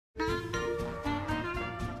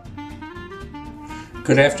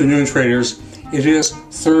Good afternoon, traders. It is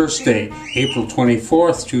Thursday, April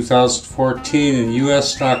 24th, 2014, and the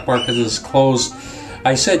U.S. stock market is closed.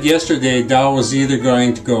 I said yesterday Dow was either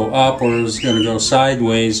going to go up or it was going to go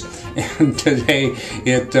sideways, and today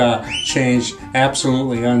it changed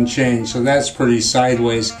absolutely unchanged. So that's pretty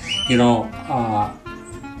sideways. You know,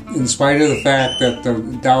 in spite of the fact that the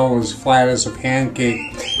Dow was flat as a pancake,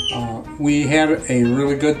 we had a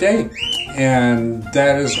really good day, and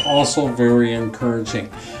that is also very encouraging.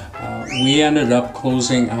 We ended up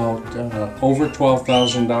closing out over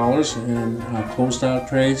 $12,000 in closed out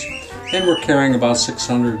trades, and we're carrying about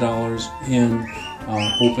 $600 in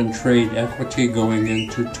open trade equity going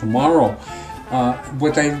into tomorrow.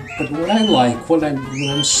 What I'm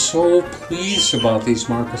so pleased about these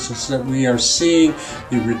markets is that we are seeing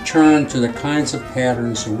the return to the kinds of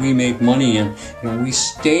patterns that we make money in. You know, we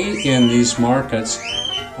stay in these markets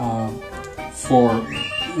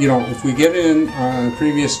if we get in on the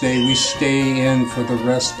previous day, we stay in for the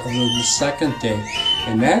rest of the second day.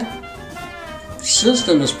 And that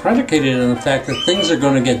system is predicated on the fact that things are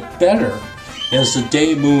going to get better as the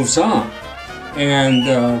day moves on. And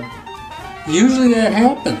usually that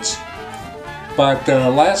happens. But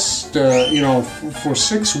for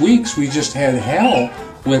 6 weeks, we just had hell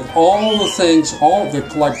with all the things,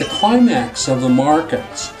 like the climax of the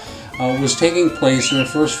markets. Was taking place in the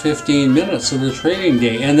first 15 minutes of the trading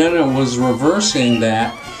day, and then it was reversing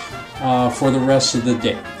that for the rest of the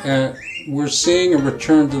day. We're seeing a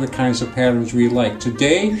return to the kinds of patterns we like.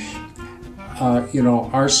 Today,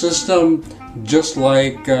 our system, just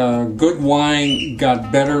like good wine,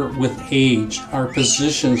 got better with age. Our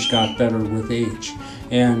positions got better with age.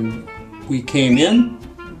 And we came in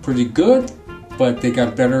pretty good, but they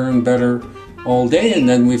got better and better all day, and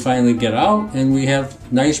then we finally get out and we have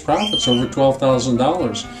nice profits over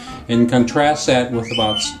 $12,000, and contrast that with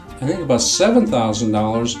about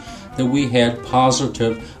 $7,000 that we had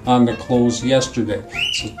positive on the close yesterday.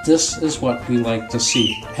 So this is what we like to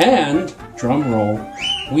see, and drum roll,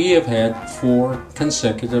 we have had 4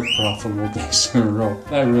 consecutive profitable days in a row.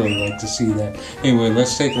 I really like to see that. Anyway,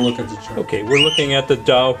 let's take a look at the chart. Okay, we're looking at the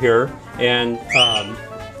Dow here, and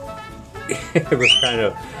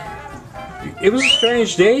it was a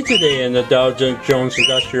strange day today in the Dow Jones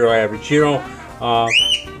Industrial Average.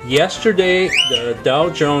 Yesterday the Dow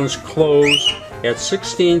Jones closed at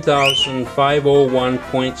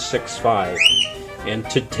 16,501.65, and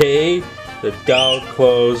today the Dow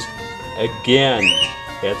closed again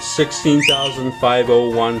at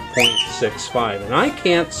 16,501.65. And I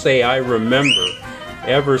can't say I remember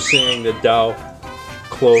ever seeing the Dow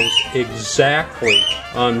close exactly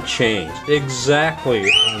unchanged,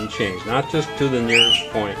 not just to the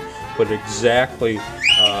nearest point, but exactly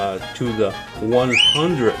to the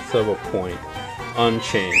 100th of a point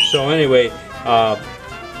unchanged. So anyway,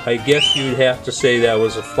 I guess you'd have to say that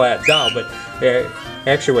was a flat Dow, but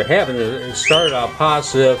actually what happened is it started out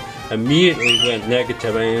positive, immediately went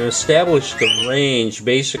negative, and it established the range,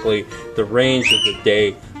 basically the range of the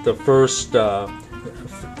day, the first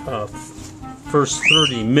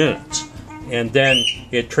 30 minutes, and then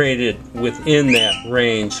it traded within that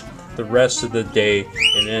range the rest of the day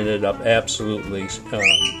and ended up absolutely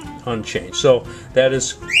unchanged. So that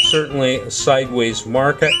is certainly a sideways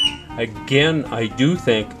market. Again, I do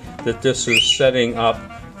think that this is setting up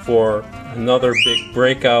for another big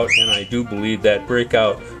breakout, and I do believe that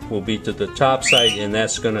breakout will be to the top side, and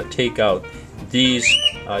that's going to take out these.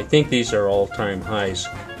 I think these are all-time highs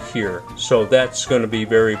here, so that's going to be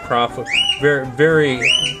very profitable, very,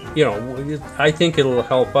 I think it'll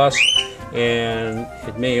help us, and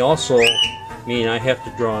it may also mean I have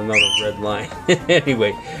to draw another red line.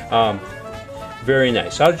 Anyway, very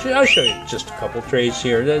nice. I'll show you just a couple trades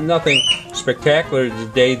here. Nothing spectacular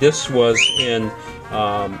today. This was in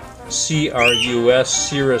CRUS,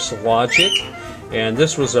 Cirrus Logic, and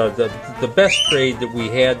this was the best trade that we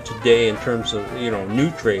had today in terms of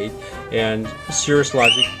new trade. And Cirrus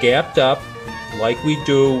Logic gapped up like we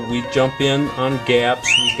do. We jump in on gaps.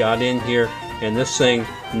 We got in here, and this thing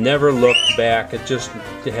never looked back. It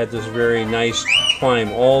had this very nice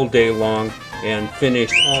climb all day long and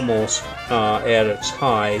finished almost at its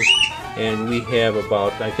highs. And we have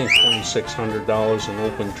about, I think, $2,600 in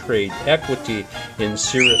open trade equity in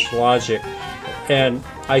Cirrus Logic. And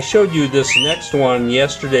I showed you this next one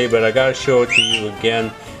yesterday, but I got to show it to you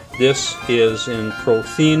again. This is in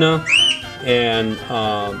Prothena, and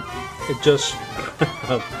it just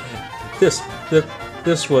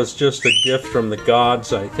this was just a gift from the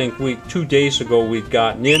gods. I think 2 days ago we'd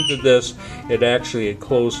gotten into this. It actually had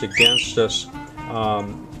closed against us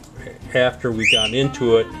after we got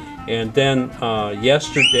into it, And then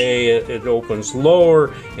yesterday it opens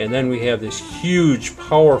lower, and then we have this huge,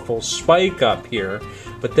 powerful spike up here.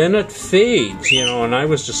 But then it fades, you know, and I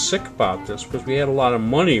was just sick about this because we had a lot of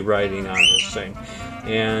money riding on this thing.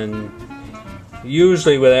 And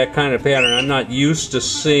usually with that kind of pattern, I'm not used to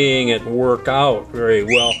seeing it work out very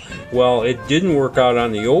well. Well, it didn't work out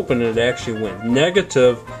on the open. It actually went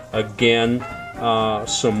negative again,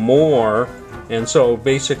 some more. And so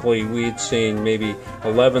basically we'd seen maybe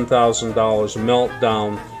 $11,000 melt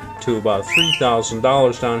down to about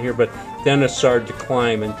 $3,000 down here, but then it started to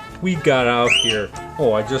climb, and we got out here.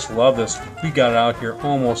 Oh, I just love this. We got out here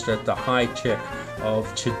almost at the high tick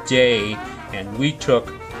of today, and we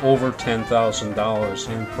took over $10,000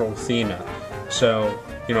 in Prothena. So,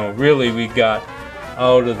 you know, really we got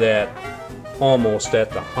out of that almost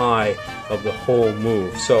at the high of the whole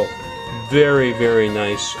move. So very, very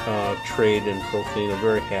nice trade in Prothena.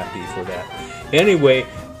 Very happy for that. Anyway,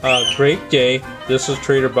 great day. This is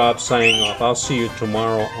Trader Bob signing off. I'll see you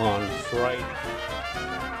tomorrow on Friday.